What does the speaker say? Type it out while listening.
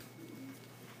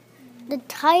The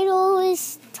title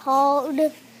is called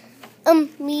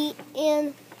Me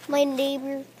and My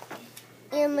Neighbor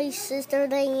and My Sister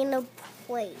Diana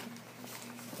Played.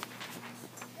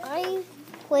 I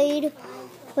played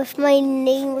with my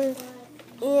neighbor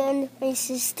and my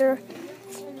sister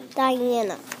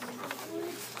Diana.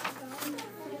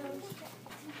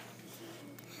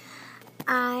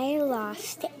 I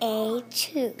lost a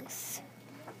tooth.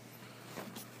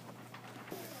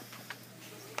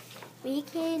 We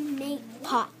can make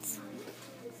pots.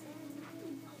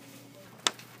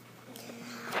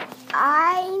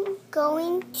 I'm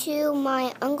going to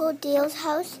my Uncle Dale's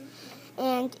house,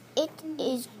 and it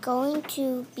is going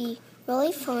to be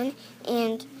really fun,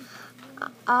 and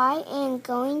I am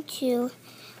going to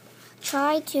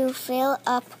try to fill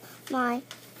up my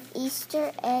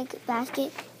Easter egg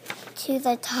basket to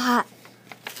the top.